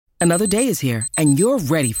Another day is here, and you're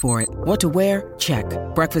ready for it. What to wear? Check.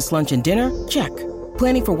 Breakfast, lunch, and dinner? Check.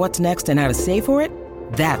 Planning for what's next and how to save for it?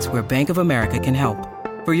 That's where Bank of America can help.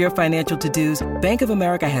 For your financial to-dos, Bank of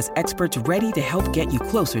America has experts ready to help get you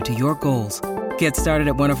closer to your goals. Get started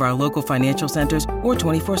at one of our local financial centers or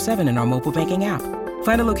 24/7 in our mobile banking app.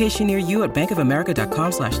 Find a location near you at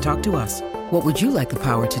bankofamerica.com/talktous. What would you like the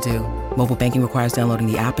power to do? Mobile banking requires downloading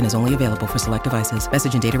the app and is only available for select devices.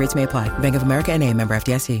 Message and data rates may apply. Bank of America N.A., member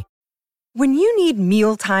FDIC. When you need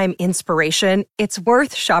mealtime inspiration, it's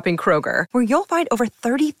worth shopping Kroger, where you'll find over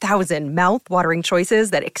 30,000 mouth-watering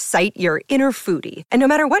choices that excite your inner foodie. And no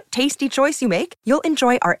matter what tasty choice you make, you'll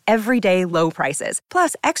enjoy our everyday low prices,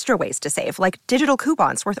 plus extra ways to save, like digital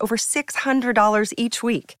coupons worth over $600 each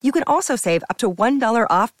week. You can also save up to $1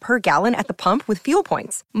 off per gallon at the pump with fuel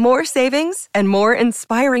points. More savings and more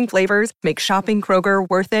inspiring flavors make shopping Kroger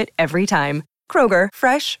worth it every time. Kroger,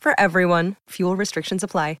 fresh for everyone. Fuel restrictions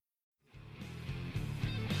apply.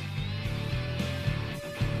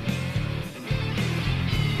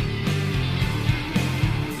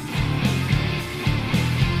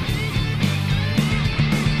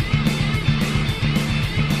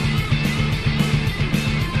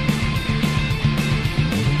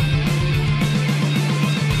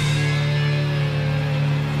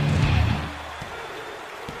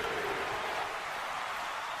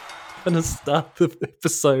 Going to start the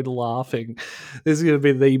episode laughing. This is going to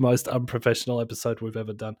be the most unprofessional episode we've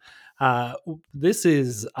ever done. This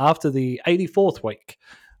is after the 84th week.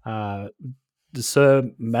 Sir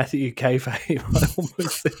Matthew Kayfabe, I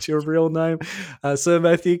almost said your real name. Sir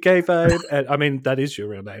Matthew Kayfabe, and I mean, that is your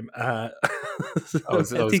real name. I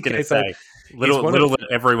was going to say, little that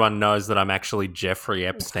everyone knows that I'm actually Jeffrey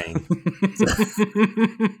Epstein.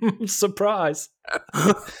 Surprise.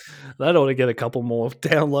 That ought to get a couple more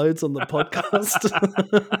downloads on the podcast.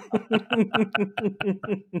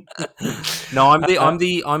 No, I'm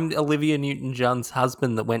Olivia Newton-John's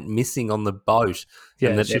husband that went missing on the boat. Yeah,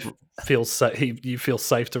 and that you feel safe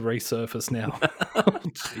to resurface now.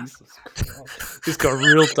 Jesus Christ. This got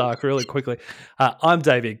real dark really quickly. I'm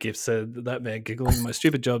David Gibson, that man giggling. My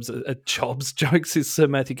stupid jokes is Sir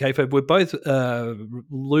Matthew Kayfabe. We're both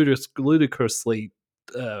ludicrously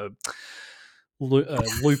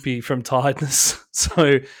loopy from tiredness.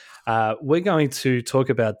 So we're going to talk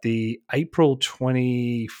about the April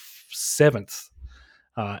 27th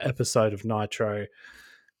episode of Nitro.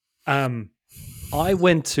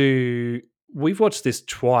 We've watched this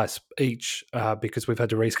twice each because we've had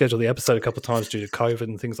to reschedule the episode a couple of times due to COVID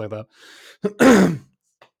and things like that.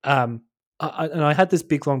 I had this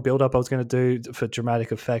big long build up I was going to do for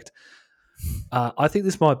dramatic effect. I think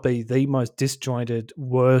this might be the most disjointed,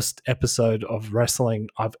 worst episode of wrestling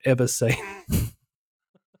I've ever seen.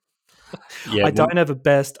 Yeah, I don't have a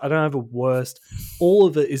best. I don't have a worst. All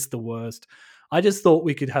of it is the worst. I just thought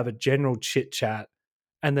we could have a general chit chat,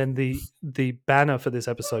 and then the banner for this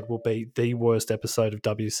episode will be the worst episode of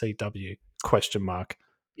WCW ?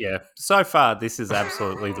 Yeah, so far this is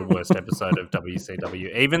absolutely the worst episode of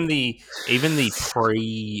WCW. Even the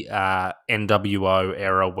pre NWO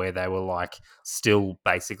era, where they were like still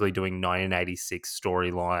basically doing 1986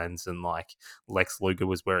 storylines, and like Lex Luger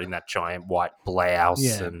was wearing that giant white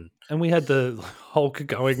blouse, and we had the Hulk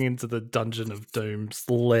going into the Dungeon of Doom's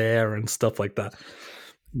lair and stuff like that.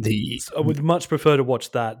 I would much prefer to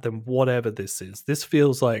watch that than whatever this is. This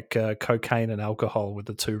feels like cocaine and alcohol with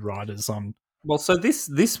the two writers on. Well, so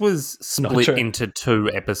this was split into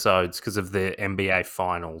two episodes because of the NBA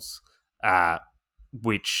Finals,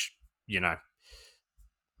 which, you know,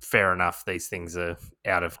 fair enough. These things are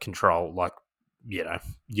out of control. Like, you know,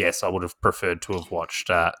 yes, I would have preferred to have watched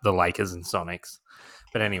the Lakers and Sonics.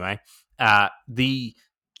 But anyway, in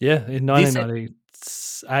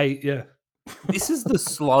 1998, yeah. This is the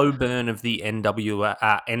slow burn of the NWO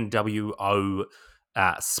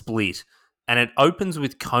split. And it opens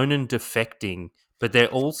with Conan defecting, but they're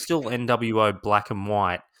all still NWO black and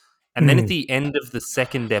white. And then at the end of the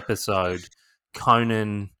second episode,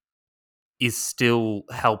 Conan is still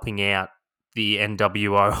helping out the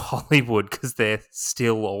NWO Hollywood because they're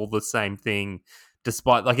still all the same thing,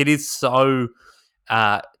 despite, like, it is so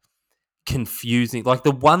confusing. Like,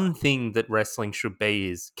 the one thing that wrestling should be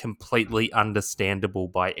is completely understandable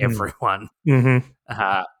by everyone. Mm-hmm.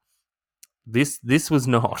 This was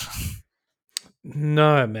not.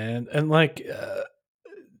 No, man. And like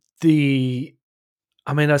I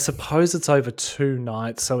suppose it's over 2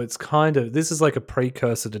 nights, so it's kind of, this is like a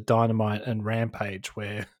precursor to Dynamite and Rampage,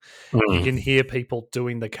 where you can hear people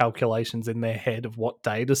doing the calculations in their head of what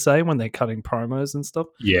day to say when they're cutting promos and stuff.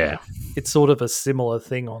 Yeah. It's sort of a similar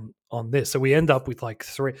thing on this. So we end up with like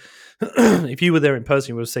 3. If you were there in person,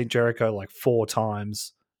 you would have seen Jericho like 4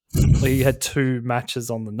 times. Like he had 2 matches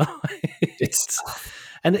on the night.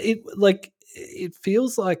 And it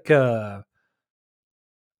feels like they've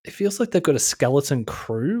got a skeleton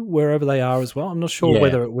crew wherever they are as well. I'm not sure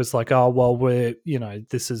whether it was like, oh well,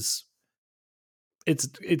 this is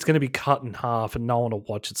it's going to be cut in half and no one will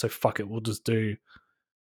watch it, so fuck it, we'll just do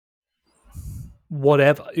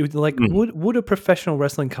whatever. It was like, would a professional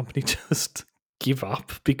wrestling company just give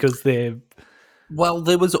up because they're... Well,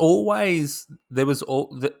 I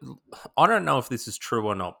don't know if this is true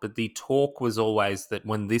or not, but the talk was always that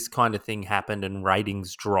when this kind of thing happened and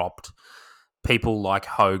ratings dropped, people like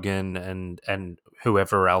Hogan and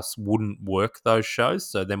whoever else wouldn't work those shows.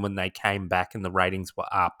 So then when they came back and the ratings were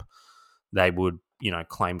up, they would,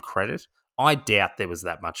 claim credit. I doubt there was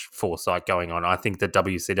that much foresight going on. I think the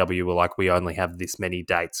WCW were like, we only have this many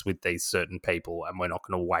dates with these certain people and we're not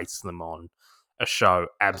going to waste them on a show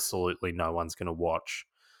absolutely no one's going to watch.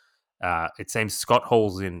 It seems Scott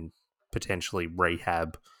Hall's in potentially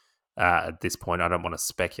rehab at this point. I don't want to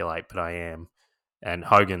speculate, but I am. And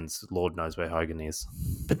Hogan's, Lord knows where Hogan is.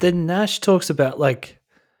 But then Nash talks about like,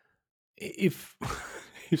 if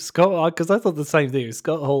Scott, because I thought the same thing, if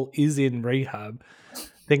Scott Hall is in rehab,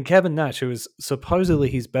 then Kevin Nash, who is supposedly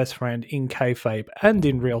his best friend in kayfabe and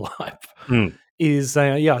in real life, is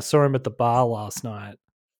saying, I saw him at the bar last night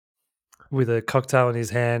with a cocktail in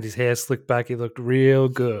his hand, his hair slicked back, he looked real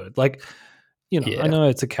good. Like, I know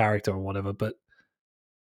it's a character or whatever, but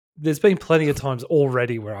there's been plenty of times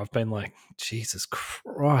already where I've been like, Jesus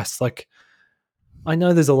Christ, like, I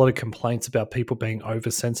know there's a lot of complaints about people being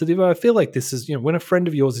oversensitive. I feel like this is, when a friend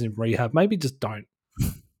of yours is in rehab, maybe just don't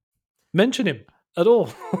mention him at all.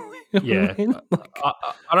 I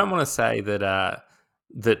don't want to say that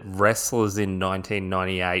that wrestlers in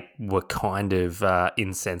 1998 were kind of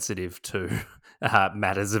insensitive to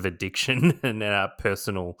matters of addiction and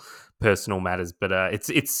personal matters, but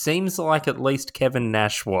it seems like at least Kevin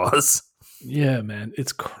Nash was. Yeah, man,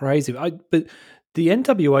 it's crazy. But the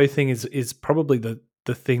NWO thing is probably the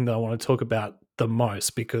thing that I want to talk about the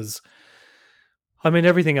most, because I mean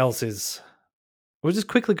everything else is... We'll just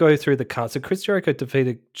quickly go through the cards. So Chris Jericho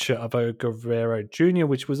defeated Chavo Guerrero Jr.,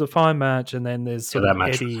 which was a fine match, and then there's sort of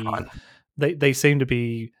Eddie. They seem to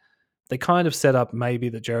be... They kind of set up maybe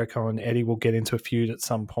that Jericho and Eddie will get into a feud at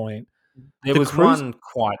some point. There was one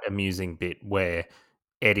quite amusing bit where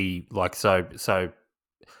Eddie, so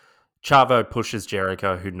Chavo pushes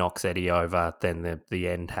Jericho, who knocks Eddie over. Then the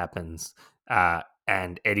end happens,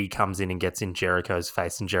 and Eddie comes in and gets in Jericho's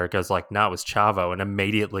face, and Jericho's like, "No, it was Chavo," and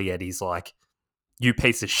immediately Eddie's like, "You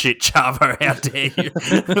piece of shit, Chavo! How dare you?"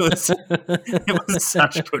 It was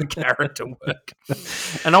such good character work.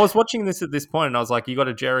 And I was watching this at this point, and I was like, "You got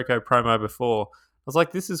a Jericho promo before?" I was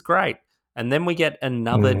like, "This is great." And then we get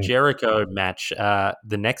another Jericho match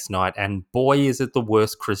the next night, and boy, is it the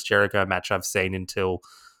worst Chris Jericho match I've seen until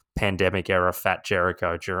pandemic era Fat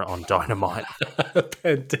Jericho on Dynamite.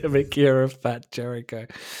 Pandemic era Fat Jericho.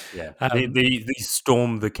 Yeah, the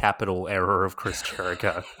Storm the Capitol era of Chris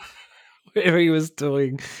Jericho. Where he was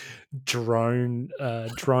doing drone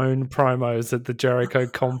promos at the Jericho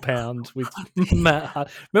compound with Matt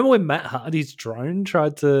Hardy. Remember when Matt Hardy's drone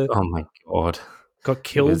tried to... Oh my God. Got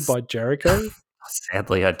killed by Jericho?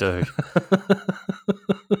 Sadly, I do.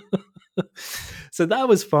 So that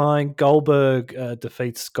was fine. Goldberg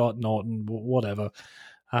defeats Scott Norton, whatever.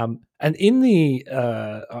 And in the...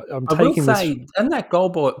 I'm taking this... and that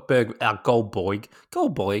Goldberg match.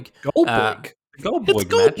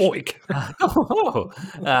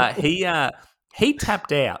 He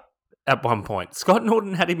tapped out at one point. Scott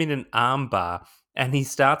Norton had him in an arm bar, and he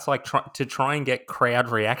starts like to try and get crowd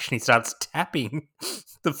reaction. He starts tapping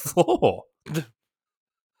the floor.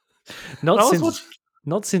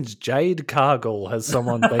 Not since Jade Cargill has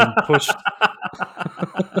someone been pushed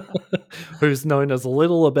who's known as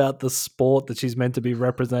little about the sport that she's meant to be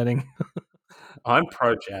representing. I'm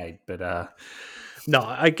pro Jade, but no,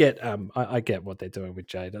 I get what they're doing with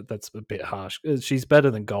Jade. That's a bit harsh. She's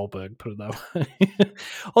better than Goldberg, put it that way.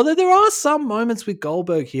 Although there are some moments with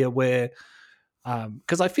Goldberg here where,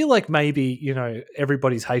 because I feel like maybe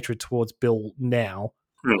everybody's hatred towards Bill now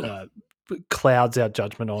clouds our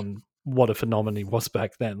judgment on what a phenomenon he was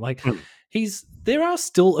back then. Like there are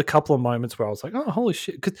still a couple of moments where I was like, oh holy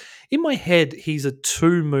shit, because in my head he's a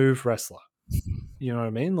 2-move wrestler. You know what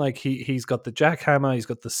I mean? Like he's got the jackhammer, he's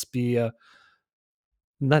got the spear.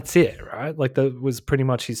 And that's it, right? Like that was pretty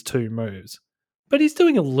much his 2 moves. But he's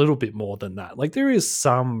doing a little bit more than that. Like there is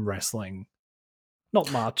some wrestling, not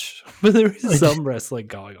much, but there is some wrestling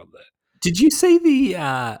going on there. Did you see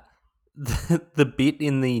the bit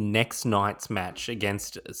in the next night's match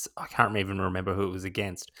against, I can't even remember who it was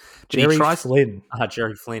against. But Jerry Flynn.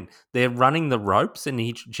 Jerry Flynn. They're running the ropes, and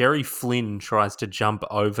Jerry Flynn tries to jump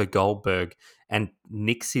over Goldberg and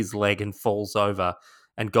nicks his leg and falls over.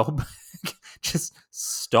 And Goldberg just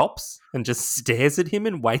stops and just stares at him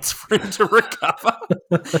and waits for him to recover.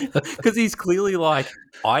 Because he's clearly like,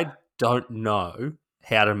 I don't know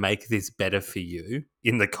how to make this better for you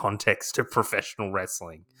in the context of professional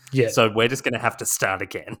wrestling. Yeah. So we're just going to have to start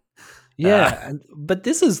again. Yeah. But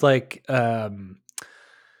this is like, I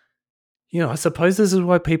suppose this is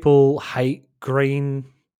why people hate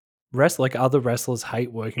green wrestlers. Like other wrestlers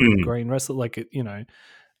hate working with green wrestlers. Like,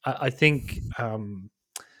 I think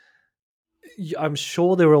I'm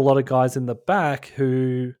sure there were a lot of guys in the back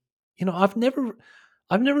who, I've never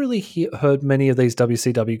really heard many of these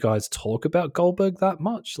WCW guys talk about Goldberg that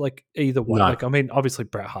much. Like either way, No. Obviously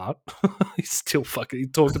Bret Hart, he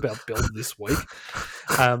talked about Bill this week.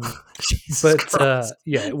 We've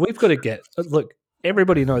got to look.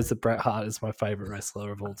 Everybody knows that Bret Hart is my favorite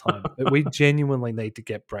wrestler of all time, but we genuinely need to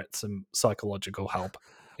get Bret some psychological help.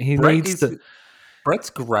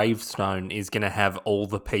 Bret's gravestone is going to have all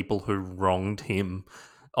the people who wronged him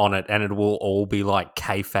on it, and it will all be like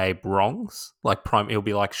kayfabe wrongs. He'll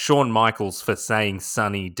be like Shawn Michaels for saying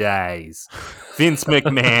sunny days, Vince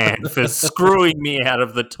McMahon for screwing me out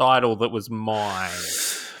of the title that was mine,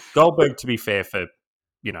 Goldberg, to be fair, for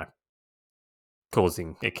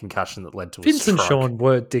causing a concussion that led to Vince a and stroke. Shawn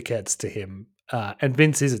were dickheads to him, and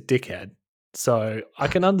Vince is a dickhead. So I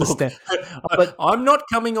can understand. But I'm not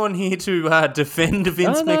coming on here to defend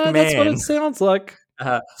Vince McMahon. That's what it sounds like.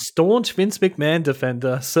 Staunch Vince McMahon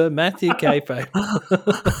defender, Sir Matthew Kayfabe.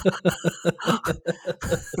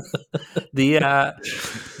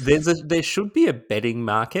 There should be a betting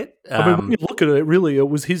market. When you look at it, really, it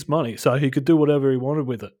was his money, so he could do whatever he wanted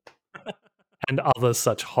with it. And other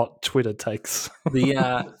such hot Twitter takes.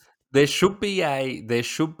 There should be a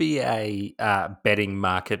betting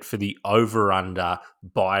market for the over/under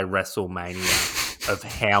by WrestleMania of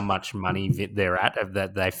how much money they're at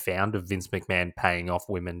that they found of Vince McMahon paying off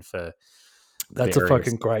women for. That's a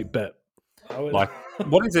fucking great bet. Like,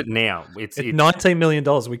 what is it now? It's $19 million.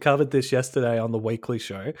 We covered this yesterday on the weekly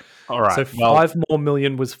show. All right. So $5 more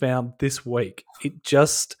million was found this week. It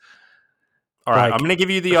just. All right, I'm going to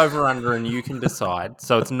give you the over/under, and you can decide.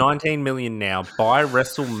 So it's 19 million now by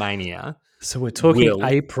WrestleMania. So we're talking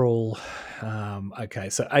April.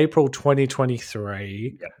 So April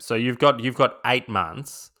 2023. Yep. So you've got 8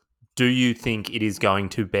 months. Do you think it is going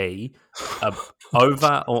to be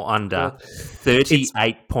over or under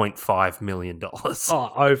 $38.5 million?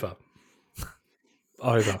 Oh, over.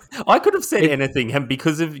 I could have said anything, and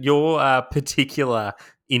because of your particular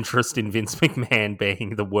interest in Vince McMahon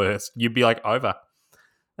being the worst, you'd be like, over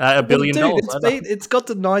 $1 billion. It's got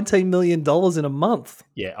to $19 million in a month.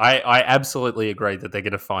 Yeah, I absolutely agree that they're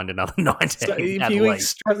going to find another 19 so at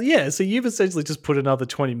least. So you've essentially just put another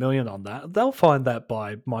 20 million on that. They'll find that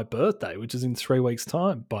by my birthday, which is in 3 weeks'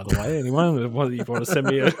 time, by the way. Anyone, what you want to send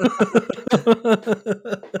me a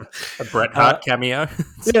Bret Hart cameo?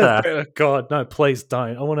 God, no, please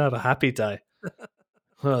don't. I want to have a happy day.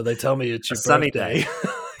 Oh, they tell me it's your sunny birthday. day.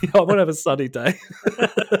 I want to have a sunny day.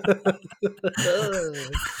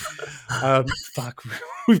 Fuck,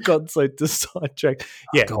 we've gotten so sidetracked.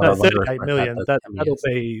 Yeah, God, 38 million.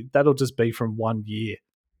 That'll just be from 1 year.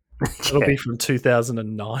 That'll be from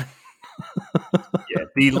 2009. Yeah,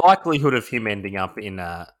 the likelihood of him ending up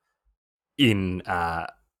in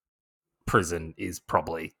prison is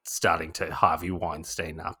probably starting to Harvey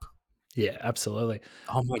Weinstein up. Yeah, absolutely.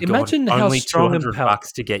 Oh my Imagine God! how Only strong and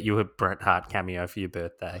 $200 to get you a Bret Hart cameo for your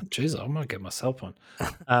birthday. Jeez, I'm gonna get myself one.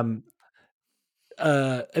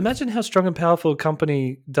 Imagine how strong and powerful a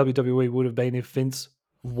company WWE would have been if Vince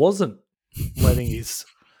wasn't letting if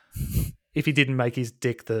he didn't make his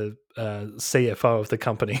dick the CFO of the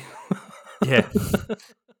company. Yeah.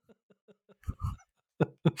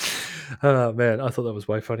 Oh man, I thought that was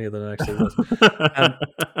way funnier than it actually was.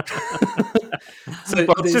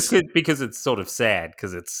 It's just because it's sort of sad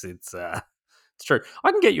because it's true.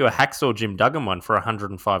 I can get you a Hacksaw Jim Duggan one for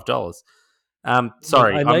 $105.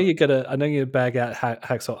 Sorry, I know you're gonna bag out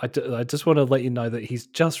Hacksaw. I just want to let you know that he's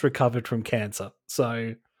just recovered from cancer,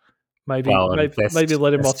 so maybe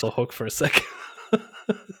let him off the hook for a second,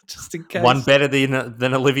 just in case. One better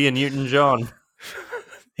than Olivia Newton-John.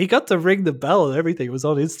 He got to ring the bell and everything. It was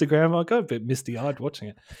on Instagram. I got a bit misty-eyed watching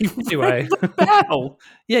it. Anyway, the bell.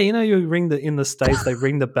 Yeah, you ring in the States. They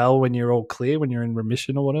ring the bell when you're all clear, when you're in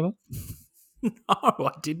remission or whatever. No,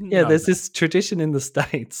 I didn't. Yeah, there's this tradition in the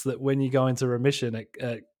States that when you go into remission at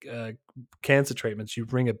cancer treatments, you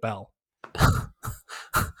ring a bell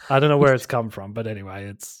I don't know where it's come from, but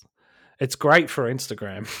anyway, it's great for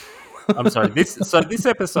Instagram. I'm sorry. This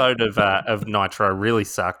episode of Nitro really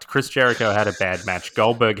sucked. Chris Jericho had a bad match.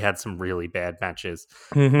 Goldberg had some really bad matches.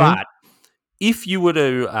 Mhm. But if you were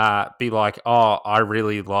to be like, oh, I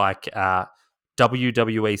really like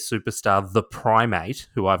WWE superstar The Primate,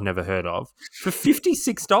 who I've never heard of, for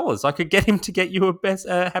 $56, I could get him to get you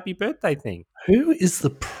a happy birthday thing. Who is the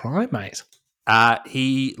Primate?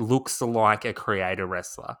 He looks like a creator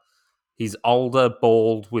wrestler. He's older,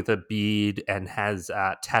 bald, with a beard, and has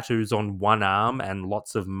tattoos on one arm and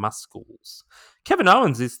lots of muscles. Kevin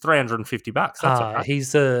Owens is $350. That's all right. He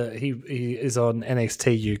is on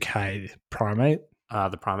NXT UK Primate.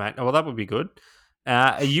 The Primate. Oh, well, that would be good.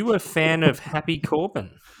 Are you a fan of Happy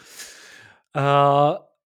Corbin? I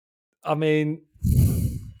mean,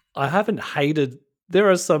 I haven't hated.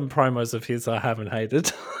 There are some promos of his I haven't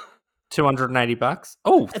hated. $280.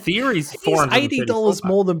 Oh, Theory's He's $434. $80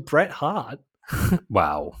 more than Bret Hart.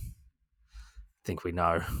 Wow. I think we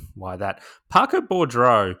know why that. Parker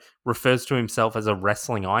Boudreaux refers to himself as a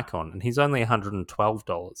wrestling icon, and he's only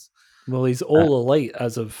 $112. Well, he's all elite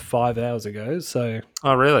as of 5 hours ago, so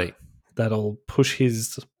Oh, really? that'll push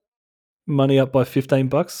his money up by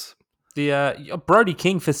 $15. The Brody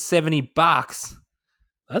King for $70.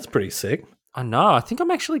 That's pretty sick. I know. I think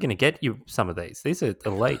I'm actually going to get you some of these. These are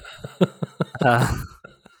elite.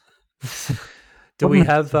 Do we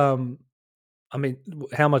have? I mean,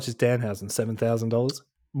 how much is Danhausen? $7,000.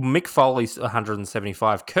 Mick Foley's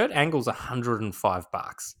 $175. Kurt Angle's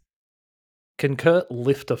 $105. Can Kurt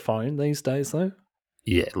lift a phone these days, though?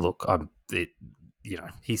 Yeah, look,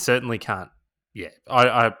 he certainly can't. Yeah,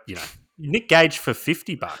 Nick Gage for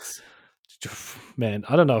 $50. Man,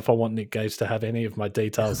 I don't know if I want Nick Gage to have any of my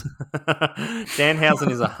details. Danhausen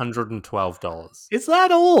is $112. Is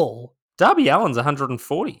that all? Darby Allin's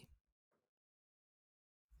 $140.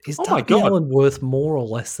 Is Oh my Darby God. Allin worth more or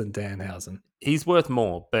less than Danhausen? He's worth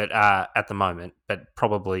more, but at the moment, but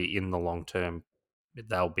probably in the long term,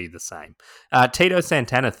 they'll be the same. Tito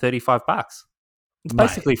Santana, $35. It's Mate.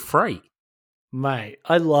 basically free. Mate,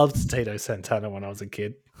 I loved Tito Santana when I was a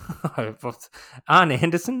kid. Arn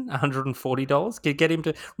Henderson, $140. Could get him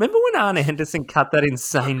to. Remember when Arn Henderson cut that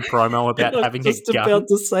insane promo about having a gun? Just about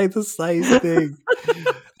to say the same thing.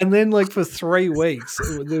 And then, like, for 3 weeks,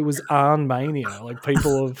 there was Arn Mania. Like,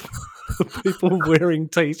 people wearing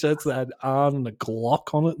T-shirts that had Arn and a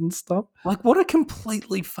Glock on it and stuff. Like, what a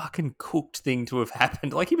completely fucking cooked thing to have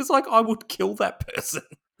happened. Like, he was like, I would kill that person.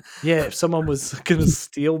 Yeah, if someone was going to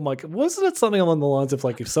steal my... Wasn't it something along the lines of,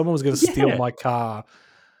 like, if someone was going to steal my car,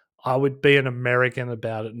 I would be an American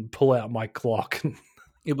about it and pull out my Glock.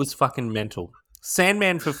 It was fucking mental.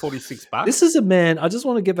 Sandman for $46. This is a man... I just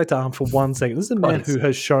want to get back to Arn for 1 second. This is a man who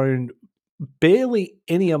has shown barely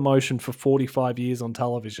any emotion for 45 years on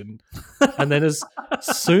television. And then as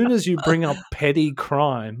soon as you bring up petty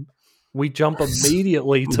crime, we jump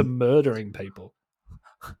immediately to murdering people.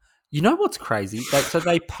 You know what's crazy?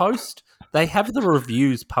 They have the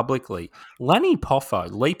reviews publicly. Lanny Poffo,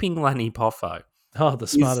 Leaping Lanny Poffo. Oh, the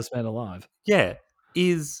smartest man alive. Yeah,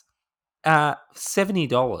 is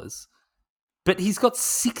 $70. But he's got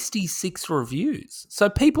 66 reviews. So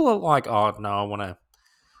people are like, oh, no, I want to...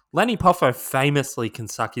 Lanny Poffo famously can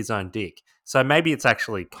suck his own dick. So maybe it's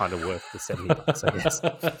actually kind of worth the $70, I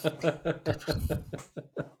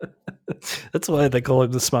guess. That's why they call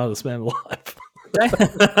him the smartest man alive.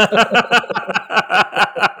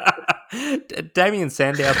 Damien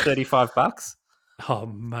Sandow, $35. Oh,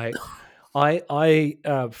 mate. I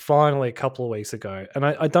finally, a couple of weeks ago, and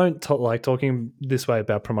I don't like talking this way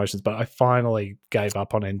about promotions, but I finally gave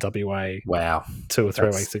up on NWA. Wow. 2 or 3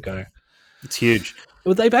 weeks ago. It's huge.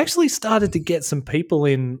 Well, they've actually started to get some people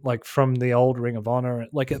in, like, from the old Ring of Honor,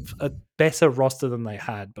 like a better roster than they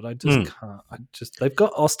had, but I just can't. They've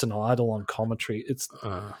got Austin Idol on commentary. It's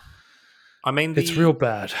real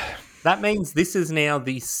bad. That means this is now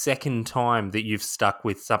the second time that you've stuck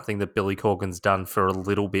with something that Billy Corgan's done for a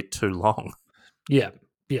little bit too long. Yeah,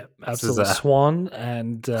 absolutely. Swan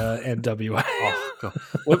and NWA. Oh, God.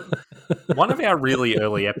 Well, one of our really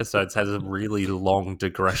early episodes has a really long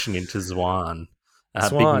digression into Zwan.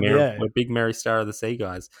 We're big Mary Star of the Sea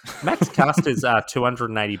guys. Max Caster's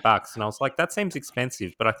 $280, and I was like, that seems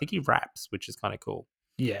expensive, but I think he raps, which is kind of cool.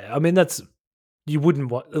 Yeah, I mean you wouldn't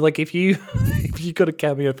want, like, if you got a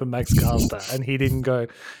cameo for Max Caster and he didn't go,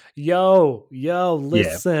 yo,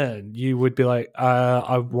 listen, you would be like,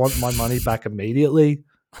 I want my money back immediately.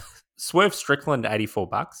 Swerve Strickland,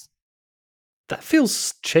 $84. That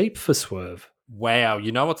feels cheap for Swerve. Wow,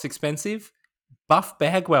 you know what's expensive? Buff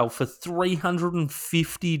Bagwell for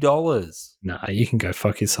 $350. Nah, you can go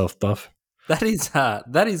fuck yourself, Buff. That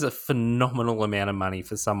is a phenomenal amount of money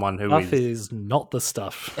for someone who Stuff is. is not the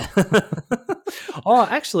stuff. Oh,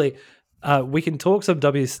 actually, we can talk some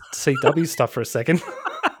WCW stuff for a second.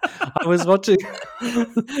 I was watching.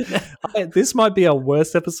 This might be our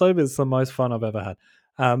worst episode, but it's the most fun I've ever had.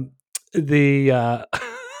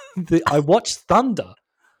 I watched Thunder.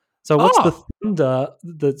 So I watched the Thunder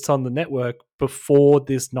that's on the network before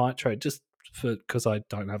this Nitro, just because I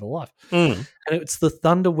don't have a life. Mm. And it's the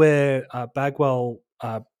Thunder where Bagwell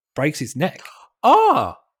breaks his neck.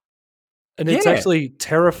 Oh, And it's actually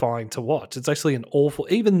terrifying to watch. It's actually an awful,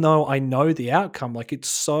 even though I know the outcome, like it's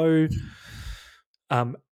so,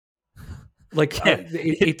 it's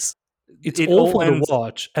awful to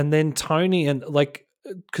watch. And then Tony and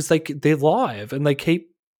because they're live and they keep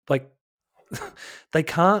they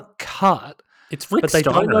can't cut. It's Rick but they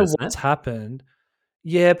Steiner, don't know isn't what's it? happened.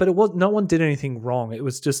 Yeah, but no one did anything wrong. It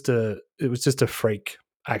was just a freak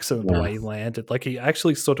accident the way he landed. Like he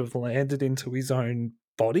actually sort of landed into his own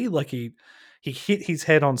body. Like he hit his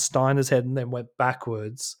head on Steiner's head and then went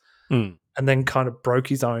backwards and then kind of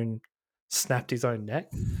snapped his own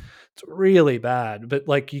neck. It's really bad. But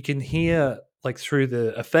like you can hear like through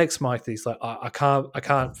the effects mic, he's like, I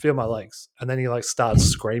can't feel my legs. And then he like starts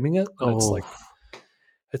screaming it. And it's like,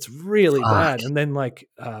 it's really bad. And then like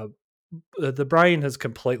the brain has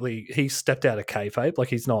he stepped out of kayfabe. Like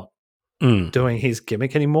he's not doing his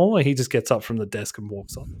gimmick anymore. He just gets up from the desk and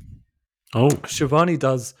walks on. Shivani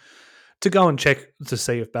does to go and check to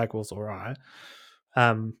see if Bagwell's all right.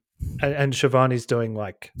 And Shivani's doing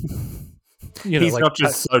like, he's not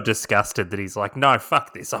just so disgusted that he's like, no,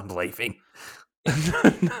 fuck this, I'm leaving.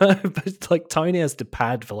 No, but like Tony has to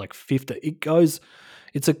pad for like 50.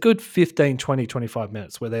 It's a good 15, 20, 25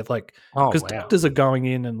 minutes where they've like, because doctors are going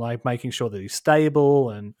in and like making sure that he's stable,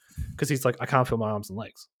 and because he's like, I can't feel my arms and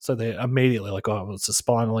legs. So they're immediately like, oh, well, it's a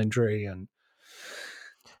spinal injury. And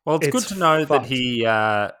it's good to know that he,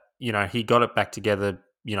 he got it back together,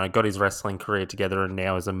 got his wrestling career together and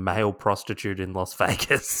now is a male prostitute in Las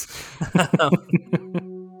Vegas.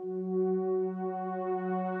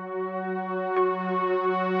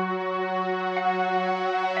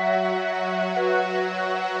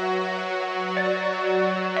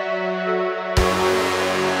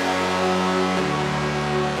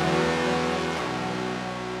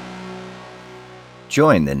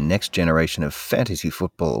 Join the next generation of fantasy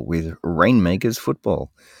football with Rainmakers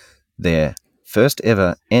Football, their first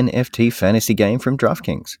ever NFT fantasy game from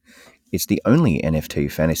DraftKings. It's the only NFT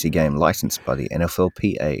fantasy game licensed by the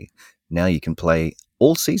NFLPA. Now you can play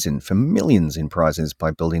all season for millions in prizes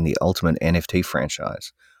by building the ultimate NFT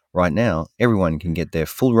franchise. Right now, everyone can get their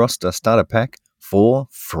full roster starter pack for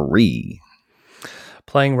free.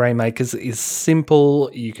 Playing Rainmakers is simple.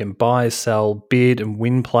 You can buy, sell, bid, and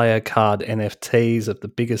win player card NFTs of the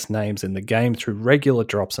biggest names in the game through regular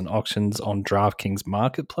drops and auctions on DraftKings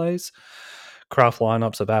Marketplace. Craft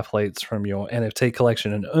lineups of athletes from your NFT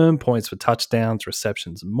collection and earn points for touchdowns,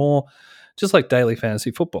 receptions, and more, just like daily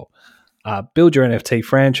fantasy football. Build your NFT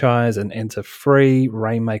franchise and enter free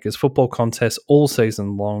Rainmakers football contests all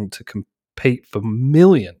season long to compete for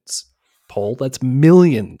millions. Paul, that's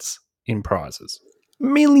millions in prizes.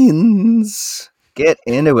 Millions! Get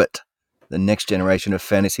into it. The next generation of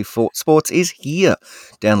fantasy sports is here.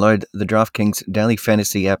 Download the DraftKings Daily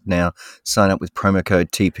Fantasy app now. Sign up with promo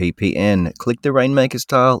code TPPN. Click the Rainmakers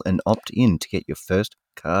tile and opt in to get your first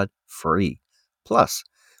card free. Plus,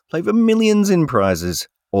 play for millions in prizes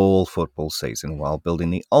all football season while building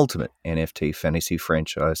the ultimate NFT fantasy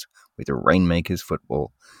franchise with Rainmakers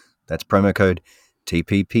Football. That's promo code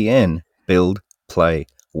TPPN. Build, play,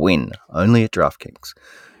 win. Only at DraftKings.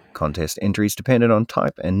 Contest entries dependent on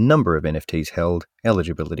type and number of NFTs held.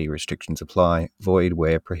 Eligibility restrictions apply. Void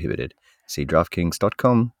where prohibited. See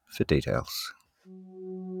DraftKings.com for details.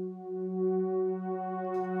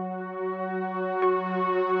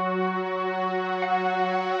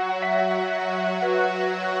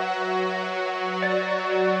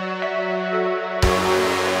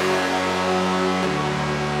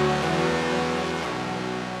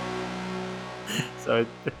 So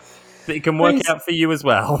it can work out for you as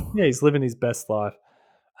well. Yeah, he's living his best life.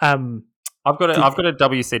 I've got a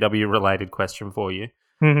WCW related question for you.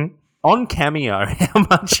 Mm-hmm. On Cameo, how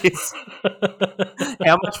much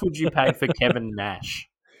would you pay for Kevin Nash?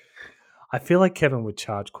 I feel like Kevin would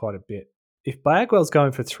charge quite a bit. If Bagwell's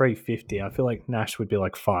going for $350, I feel like Nash would be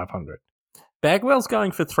like $500. Bagwell's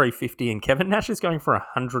going for $350 and Kevin Nash is going for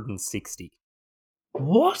 $160.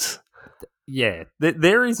 What? Yeah,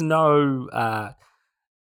 there is no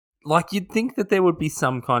like you'd think that there would be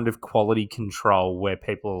some kind of quality control where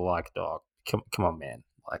people are like, "Dog, come on, man!"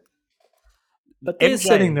 Like But they're MJ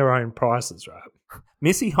setting their own prices, right?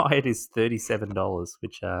 Missy Hyatt is $37,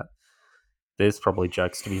 which there's probably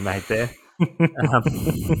jokes to be made there.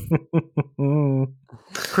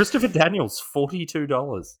 Christopher Daniels,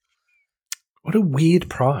 $42. What a weird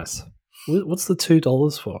price. What's the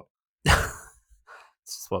 $2 for? It's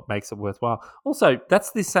just what makes it worthwhile. Also,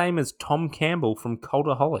 that's the same as Tom Campbell from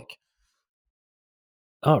Cultaholic.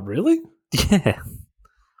 Oh, really? Yeah.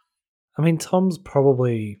 I mean, Tom's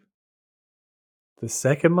probably the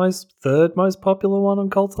third most popular one on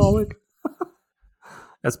Cultaholic.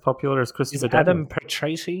 As popular as Is Christopher Adam Daniels.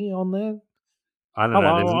 Patrese on there? I don't know.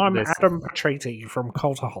 Hello, I'm there's- Adam Patrese from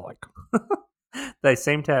Cultaholic. They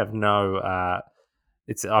seem to have no.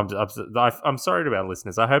 I'm sorry to our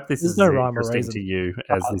listeners. I hope this There's is no as rhyme or interesting reason. to you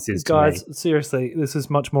as this is Guys, to me. seriously, this is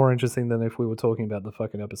much more interesting than if we were talking about the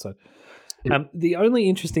fucking episode. The only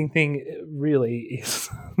interesting thing really is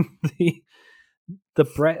the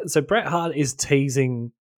Bret. So Bret Hart is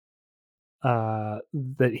teasing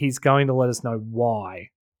that he's going to let us know why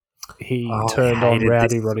he turned on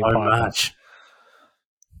Rowdy Roddy Piper. Much.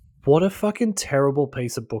 What a fucking terrible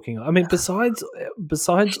piece of booking. I mean, besides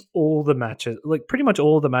all the matches, like pretty much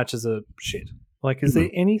all the matches are shit. Like, is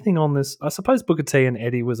there anything on this? I suppose Booker T and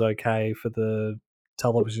Eddie was okay for the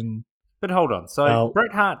television. But hold on. So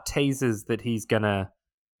Bret Hart teases that he's gonna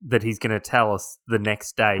tell us the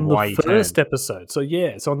next day on why the he first turned. episode. So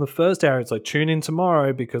on the first hour, it's like tune in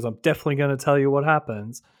tomorrow because I'm definitely going to tell you what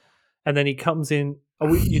happens. And then he comes in.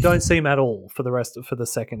 You don't see him at all for the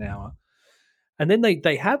second hour. And then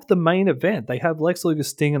they have the main event. They have Lex Luger,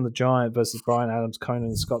 Sting, and the Giant versus Bryan Adams, Conan,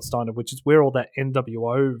 and Scott Steiner, which is where all that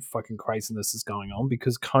NWO fucking craziness is going on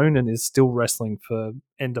because Conan is still wrestling for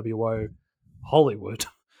NWO Hollywood.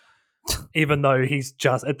 Even though he's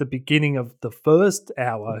just at the beginning of the first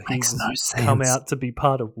hour, he's come out to be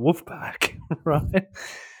part of Wolfpack, right?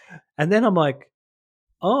 And then I'm like,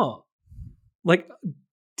 oh, like,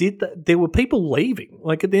 there were people leaving.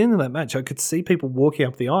 Like at the end of that match, I could see people walking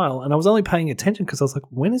up the aisle, and I was only paying attention because I was like,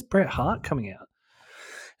 when is Bret Hart coming out?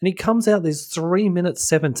 And he comes out, there's 3 minutes,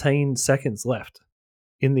 17 seconds left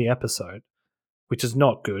in the episode, which is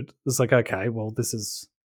not good. It's like, okay, well, this is...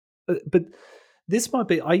 But this might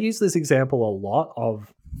be... I use this example a lot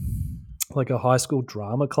of like a high school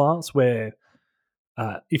drama class where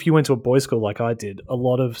if you went to a boys' school like I did, a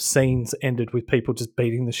lot of scenes ended with people just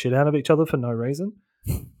beating the shit out of each other for no reason.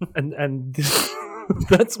 and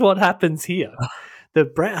that's what happens here.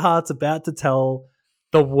 That Bret Hart's about to tell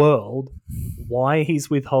the world why he's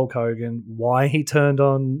with Hulk Hogan, why he turned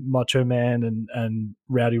on Macho Man and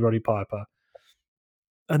Rowdy Roddy Piper.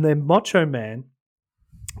 And then Macho Man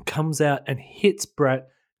comes out and hits Bret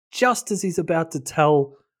just as he's about to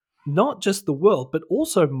tell not just the world, but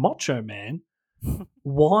also Macho Man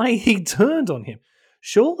why he turned on him.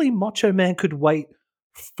 Surely Macho Man could wait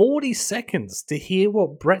 40 seconds to hear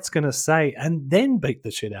what Bret's going to say and then beat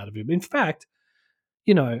the shit out of him. In fact,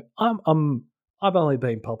 you know, I've only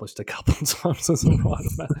been published a couple of times as a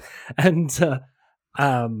writer, and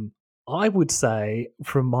I would say,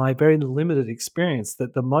 from my very limited experience,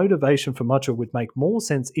 that the motivation for Macho would make more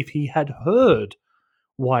sense if he had heard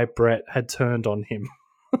why Bret had turned on him.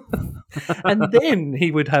 And then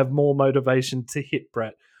he would have more motivation to hit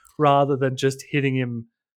Bret rather than just hitting him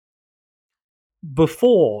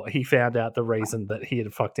before he found out the reason that he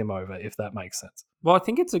had fucked him over, if that makes sense. Well, I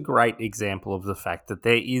think it's a great example of the fact that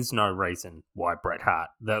there is no reason why Bret Hart.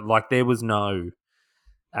 There was no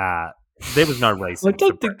reason. I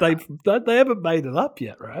don't think they haven't made it up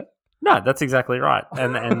yet, right? No, that's exactly right.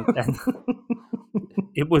 And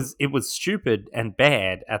it was stupid and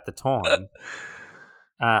bad at the time.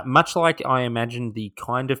 Much like I imagine the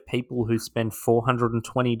kind of people who spend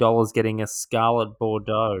 $420 getting a Scarlet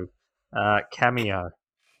Bordeaux cameo.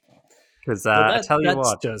 Because I tell you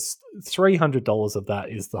what, just $300 of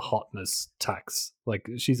that is the hotness tax. Like,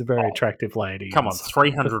 she's a very attractive lady. Come on,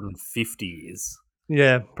 350 is.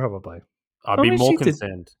 Yeah, probably. I'd be more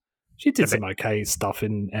concerned. She did some okay stuff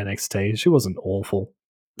in NXT. She wasn't awful.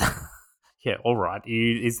 Yeah, all right.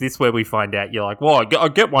 Is this where we find out you're like, well, I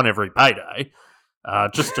get one every payday,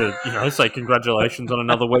 just to say congratulations on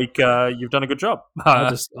another week. You've done a good job.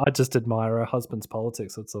 I just admire her husband's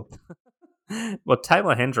politics. That's all. Well,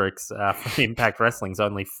 Taylor Hendricks from Impact Wrestling's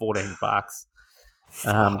only $14.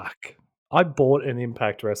 Fuck. I bought an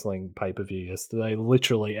Impact Wrestling pay-per-view yesterday,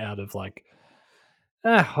 literally out of like,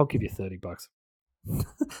 I'll give you $30.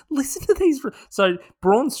 Listen to these. So,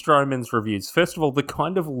 Braun Strowman's reviews. First of all, the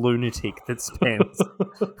kind of lunatic that spends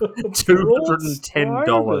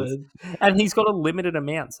 $210. And he's got a limited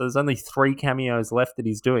amount, so there's only 3 cameos left that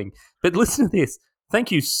he's doing. But listen to this.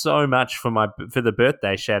 Thank you so much for the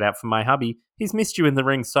birthday shout out from my hubby. He's missed you in the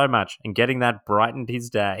ring so much, and getting that brightened his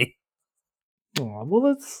day. Oh,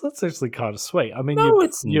 well, that's actually kind of sweet. I mean, No,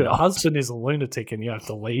 it's your not. husband is a lunatic, and you have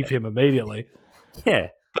to leave him immediately. Yeah.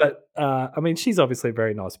 But I mean, she's obviously a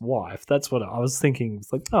very nice wife. That's what I was thinking.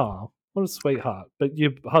 It's like, oh, what a sweetheart. But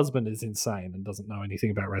your husband is insane and doesn't know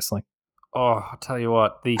anything about wrestling. Oh, I'll tell you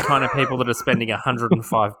what, the kind of people that are spending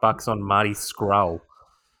 $105 on Marty Scurll.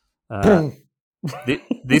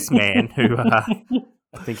 This man, who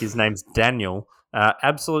I think his name's Daniel,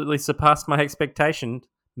 absolutely surpassed my expectation.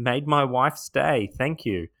 Made my wife's day. Thank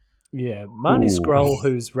you. Yeah, Marty Scurll,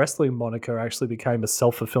 whose wrestling moniker actually became a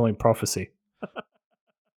self-fulfilling prophecy.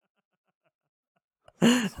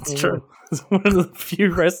 That's true. It's one of the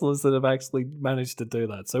few wrestlers that have actually managed to do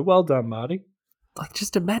that. So well done, Marty. Like,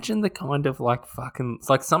 just imagine the kind of fucking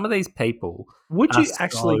some of these people. Would you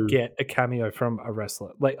actually get a cameo from a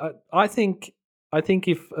wrestler? Like, I think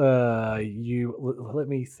if you let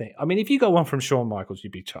me think. I mean, if you got one from Shawn Michaels,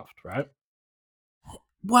 you'd be chuffed, right?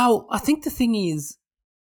 Well, I think the thing is,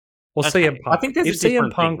 or CM Punk. I think there's a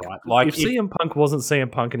different thing, right? Like, if CM Punk wasn't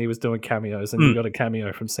CM Punk and he was doing cameos, and you got a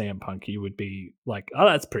cameo from CM Punk, you would be like, "Oh,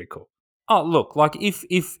 that's pretty cool." Oh, look, if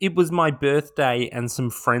it was my birthday and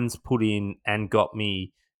some friends put in and got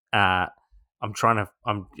me, I'm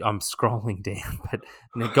scrolling down, but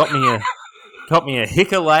it got me a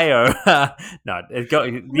Hikaleo. No, it got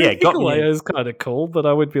me. Hikaleo is kind of cool, but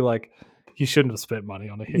I would be like, you shouldn't have spent money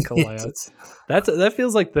on a Hikaleo. That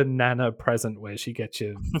feels like the Nana present where she gets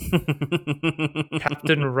you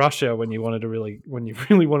Captain Russia when you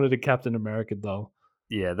really wanted a Captain America doll.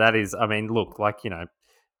 Yeah, that is. I mean, look,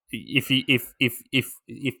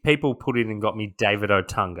 if people put in and got me David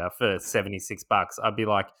Otunga for $76, I'd be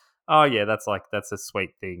like, oh yeah, that's a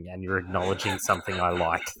sweet thing, and you're acknowledging something I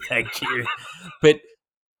like. Thank you. But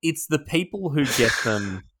it's the people who get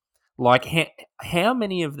them. Like, how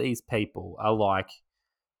many of these people are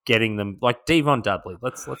getting them? Like Devon Dudley.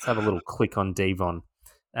 Let's have a little click on Devon.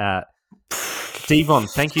 Devon,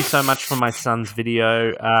 thank you so much for my son's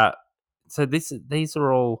video. So these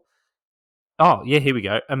are all. Oh, yeah, here we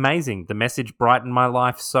go. Amazing. The message brightened my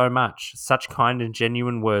life so much. Such kind and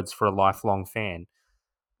genuine words for a lifelong fan.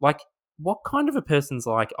 Like, what kind of a person's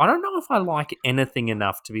like, I don't know if I like anything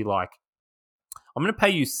enough to be like, I'm going to pay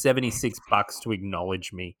you $76 to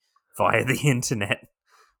acknowledge me via the internet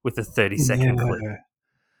with a 30-second clip.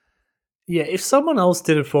 Yeah, if someone else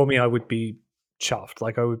did it for me, I would be chuffed.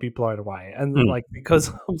 Like, I would be blown away. And because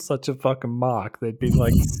I'm such a fucking mark, there'd be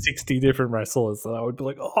 60 different wrestlers that I would be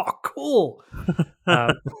like, oh, cool.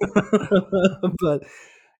 But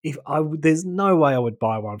there's no way I would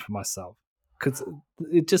buy one for myself, because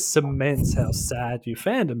it just cements how sad your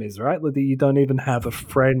fandom is, right? Like, you don't even have a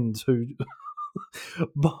friend who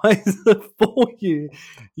buys it for you.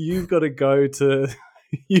 You've got to go to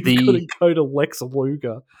Lex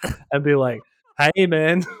Luger and be like, hey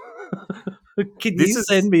man, can you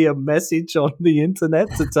send me a message on the internet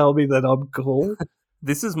to tell me that I'm cool?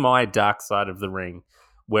 This is my dark side of the ring,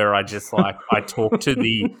 where I just I talk to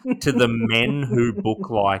the men who book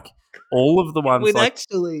all of the ones.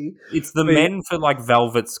 It's the men for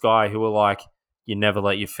Velvet Sky who are like, you never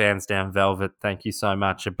let your fans down, Velvet. Thank you so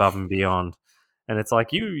much, above and beyond. And it's like,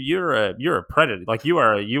 you're a predator. Like, you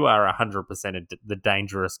are 100% the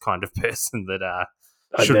dangerous kind of person that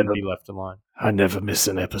shouldn't be left alone. I never miss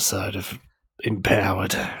an episode of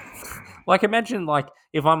Empowered. Imagine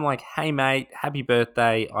if I'm like, hey mate, happy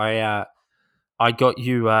birthday. I got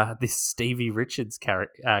you this Stevie Richards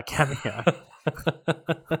cameo.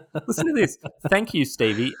 Listen to this. Thank you,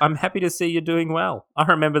 Stevie. I'm happy to see you're doing well. I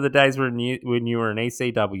remember the days when you were in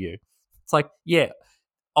ECW. It's like, yeah.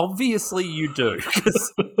 Obviously you do,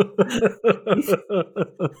 because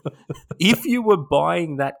if you were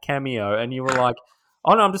buying that cameo and you were like,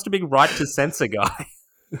 oh no, I'm just a big right to censor guy.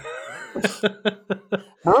 Yes,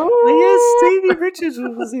 Stevie Richards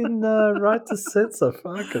was in Right to Censor.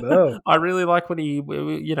 Fucking hell. I really like when he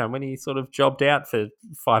sort of jobbed out for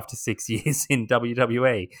 5 to 6 years in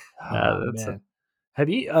WWE. Have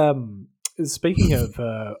you, speaking of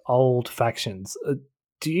old factions,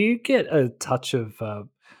 do you get a touch of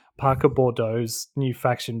Parker Bordeaux's new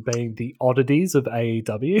faction being the oddities of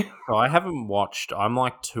AEW? Oh, I haven't watched. I'm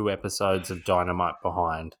 2 episodes of Dynamite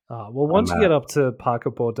behind. Well, once you get up to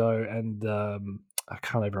Parker Bordeaux and I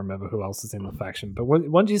can't even remember who else is in the faction, but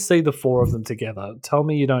once you see the 4 of them together, tell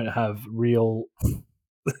me you don't have real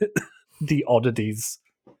the oddities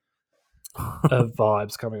of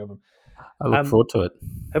vibes coming of them. I look forward to it.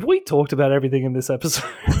 Have we talked about everything in this episode?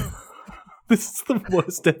 This is the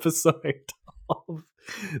worst episode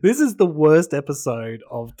This is the worst episode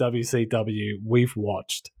of WCW we've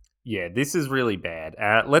watched. Yeah, this is really bad.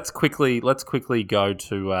 Let's quickly go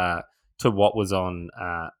to what was on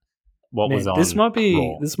This might be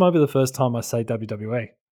Raw. the first time I say WWE.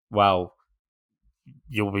 Well,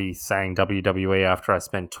 you'll be saying WWE after I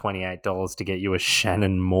spent $28 to get you a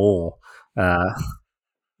Shannon Moore. I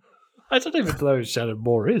don't even know who Shannon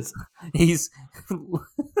Moore is. He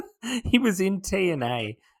was in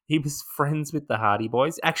TNA. He was friends with the Hardy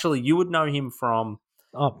Boys. Actually, you would know him from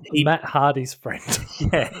Matt Hardy's friend.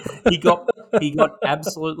 Yeah, he got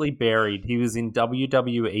absolutely buried. He was in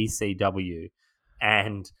WWECW,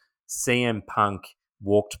 and CM Punk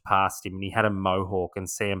walked past him, and he had a mohawk, and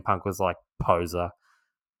CM Punk was like, poser,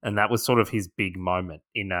 and that was sort of his big moment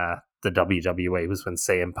in the WWE, was when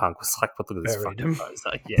CM Punk was like, "What look at this fucking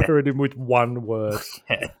poser?" Yeah, Buried him with one word.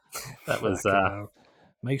 yeah, that was.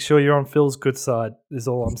 Make sure you're on Phil's good side. Is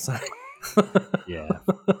all I'm saying. Yeah.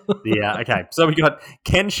 Okay, so we got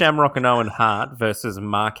Ken Shamrock and Owen Hart versus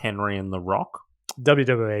Mark Henry and The Rock.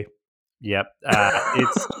 WWE. Yep.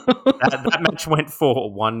 That match went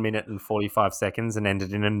for 1 minute and 45 seconds and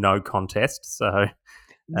ended in a no contest. So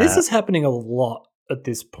this is happening a lot at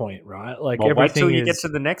this point, right? Like, well, wait till you is... get to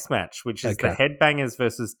the next match, which is the Headbangers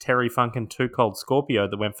versus Terry Funk and Too Cold Scorpio,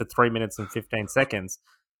 that went for 3 minutes and 15 seconds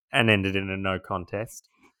and ended in a no contest.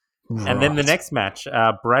 Right. And then the next match,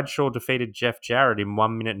 Bradshaw defeated Jeff Jarrett in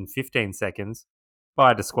 1 minute and 15 seconds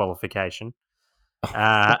by disqualification. So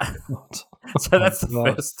that's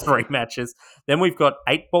the first three matches. Then we've got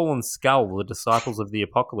 8 Ball and Skull, the Disciples of the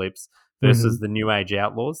Apocalypse, versus the New Age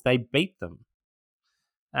Outlaws. They beat them.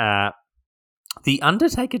 The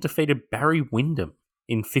Undertaker defeated Barry Windham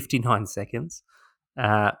in 59 seconds.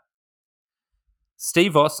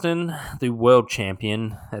 Steve Austin, the world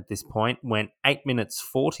champion at this point, went 8 minutes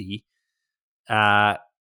 40. The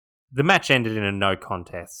match ended in a no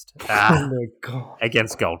contest oh my God.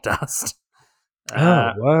 Against Goldust.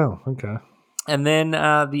 Oh, wow. Okay. And then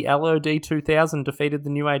the LOD 2000 defeated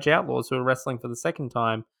the New Age Outlaws, who were wrestling for the second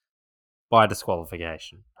time, by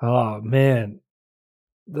disqualification. Oh, man.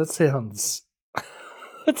 That sounds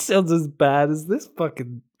as bad as this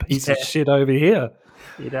fucking piece of shit over here.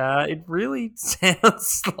 It really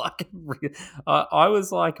sounds like I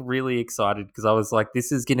was like really excited, because I was like,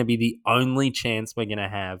 this is going to be the only chance we're going to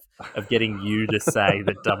have of getting you to say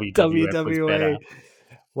that WWF was better.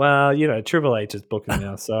 Well, you know, Triple H is booking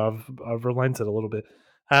now, so I've relented a little bit.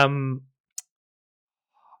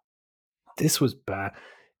 This was bad.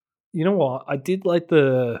 You know what? I did like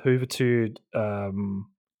the Hoovertude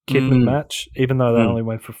Kidman match, even though they only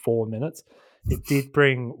went for 4 minutes. It did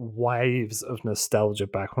bring waves of nostalgia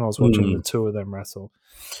back when I was watching the two of them wrestle.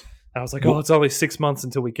 And I was like, oh, it's only 6 months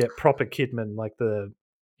until we get proper Kidman, like the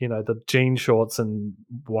jean shorts and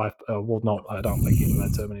wife. Well, not, I don't like using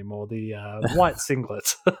that term anymore. The white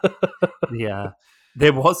singlet. Yeah,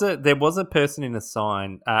 there was a person in a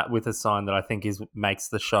sign with a sign that I think makes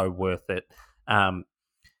the show worth it.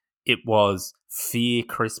 It was Fear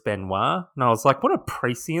Chris Benoit, and I was like, what a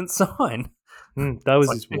prescient sign. That was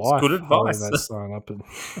his wife. Good advice. That sign up and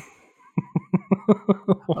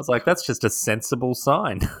I was like, that's just a sensible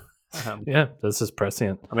sign. Yeah, this is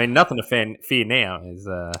prescient. I mean, nothing to fear now.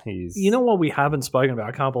 He's. You know what we haven't spoken about?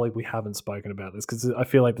 I can't believe we haven't spoken about this, because I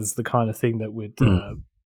feel like this is the kind of thing that would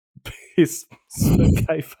piss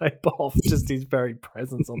kayfabe off. Just his very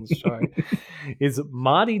presence on the show is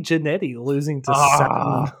Marty Jannetty losing to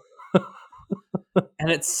Saturn.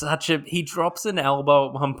 And it's he drops an elbow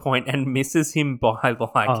at one point and misses him by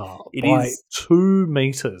by 2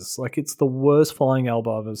 meters. Like, it's the worst flying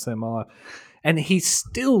elbow I've ever seen in my life. And he's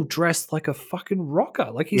still dressed like a fucking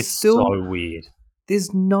rocker. Like, it's still so weird. There's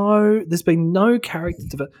been no character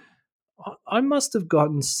development. I must have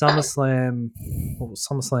gotten SummerSlam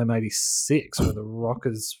 86, where the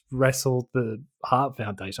Rockers wrestled the Hart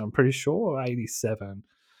Foundation. I'm pretty sure, or 87.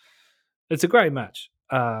 It's a great match.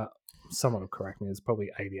 Someone will correct me. It's probably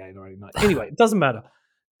 88 or 89. Anyway, it doesn't matter.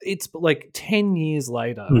 It's like 10 years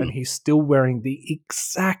later, and he's still wearing the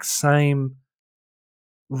exact same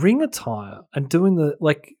ring attire and doing the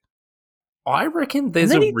like. I reckon there's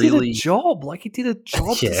did a job. Like, he did a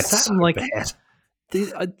job to Saturn. So like,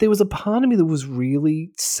 there was a part of me that was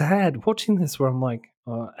really sad watching this, where I'm like,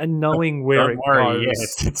 and knowing where goes.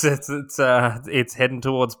 Yeah, it's heading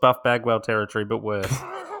towards Buff Bagwell territory, but worse.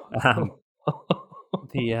 I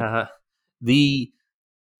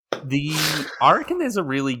reckon there's a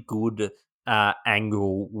really good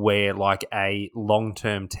angle where like a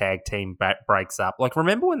long-term tag team breaks up. Like,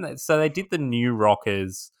 remember when they did the New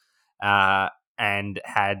Rockers and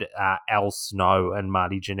had Al Snow and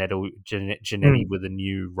Marty Jannetty were the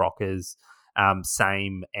New Rockers.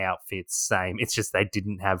 same outfits, same. It's just they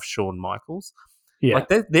didn't have Shawn Michaels. Yeah.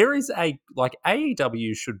 Like there is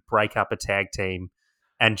AEW should break up a tag team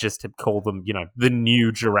and just call them, the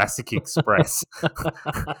new Jurassic Express.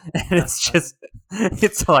 And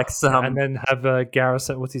it's like some. And then have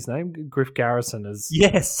Garrison, what's his name? Griff Garrison as.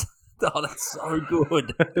 Yes. Oh, that's so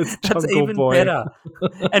good. It's That's Jungle even Boy. better.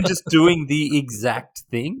 And just doing the exact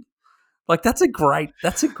thing. Like that's a great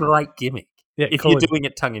gimmick. Yeah, if you're doing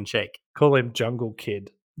it tongue in cheek. Call him Jungle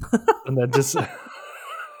Kid. And then just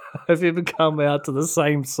have him come out to the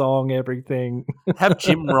same song, everything. Have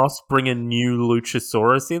Jim Ross bring a new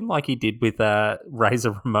Luchasaurus in like he did with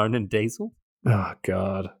Razor Ramon and Diesel. Oh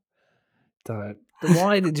God. Don't.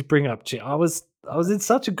 Why did you bring up Jim? I was in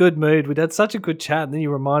such a good mood. We'd had such a good chat, and then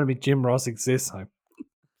you reminded me Jim Ross exists. I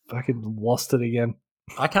fucking lost it again.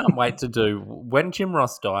 I can't wait to do when Jim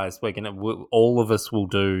Ross dies. All of us will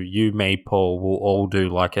do. You, me, Paul will all do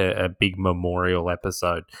like a big memorial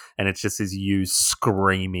episode, and it's just as you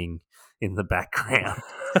screaming in the background.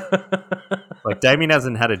 Like Damien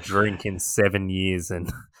hasn't had a drink in 7 years,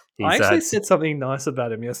 and I actually said something nice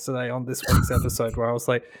about him yesterday on this week's episode, where I was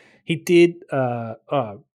like, he did.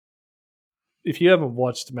 If you haven't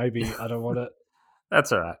watched, maybe I don't want to.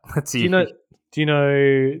 That's all right. That's Do you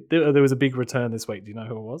know there was a big return this week? Do you know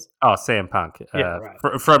who it was? Oh, CM Punk. Yeah,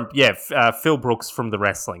 right. Phil Brooks from the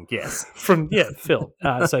wrestling. Yes, Phil.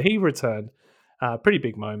 So he returned. Pretty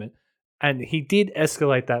big moment, and he did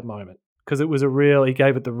escalate that moment because it was he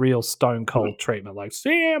gave it the real Stone Cold treatment, like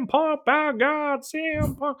CM Punk, by God,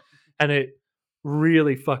 CM Punk, and it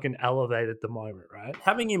really fucking elevated the moment, right?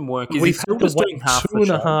 Having him work, is We've he still had to just wait doing half two and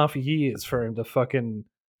the a show? half years for him to fucking.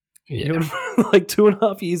 Yeah. Like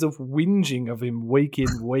 2.5 years of whinging of him week in,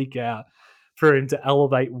 week out for him to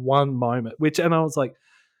elevate one moment, and I was like,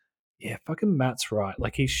 yeah, fucking Matt's right.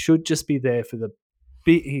 Like he should just be there for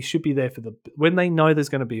when they know there's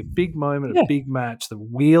going to be a big moment, a big match, the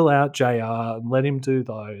wheel out JR and let him do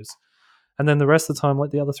those. And then the rest of the time,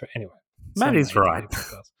 let the other three. Anyway, Matt is right.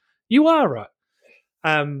 You are right.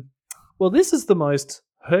 Well, this is the most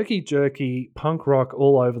herky-jerky punk rock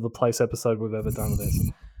all over the place episode we've ever done of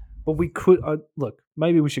this. But we could look.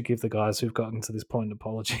 Maybe we should give the guys who've gotten to this point an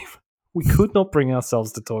apology. We could not bring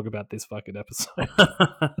ourselves to talk about this fucking episode.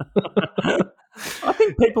 I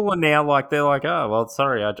think people are now they're like, oh well,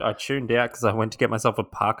 sorry, I tuned out because I went to get myself a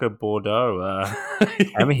Parker Bordeaux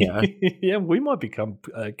cameo. Yeah, we might become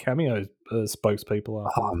cameo spokespeople.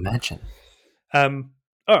 After Oh, imagine.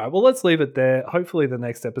 All right, well, let's leave it there. Hopefully, the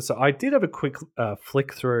next episode. I did have a quick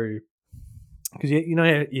flick through because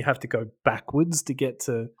you have to go backwards to get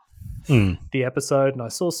to the episode, and I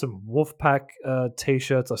saw some Wolfpack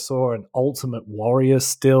t-shirts. I saw an Ultimate Warrior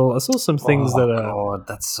still. I saw some things that are.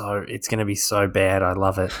 God, it's going to be so bad. I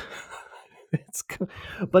love it.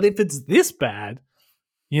 But if it's this bad,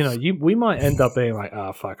 we might end up being like,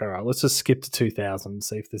 oh fuck, all right, let's just skip to 2000 and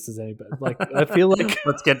see if this is any better. Like, I feel like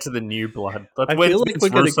let's get to the new blood. I feel like we're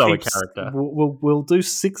going to keep. Character. We'll do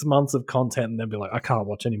 6 months of content and then be like, I can't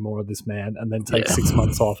watch any more of this man, and then take 6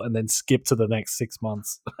 months off and then skip to the next 6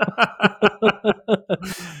 months,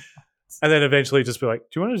 and then eventually just be like,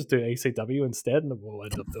 do you want to just do ECW instead? And then we'll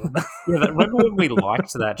end up doing that. Remember when we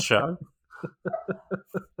liked that show?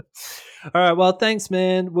 All right, well, thanks,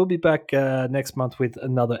 man. We'll be back next month with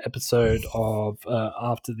another episode of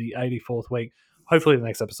after the 84th week. Hopefully the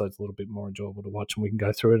next episode's a little bit more enjoyable to watch and we can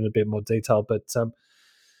go through it in a bit more detail. But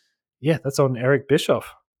yeah, that's on Eric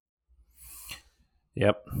Bischoff.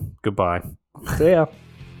 Yep. Goodbye. See ya.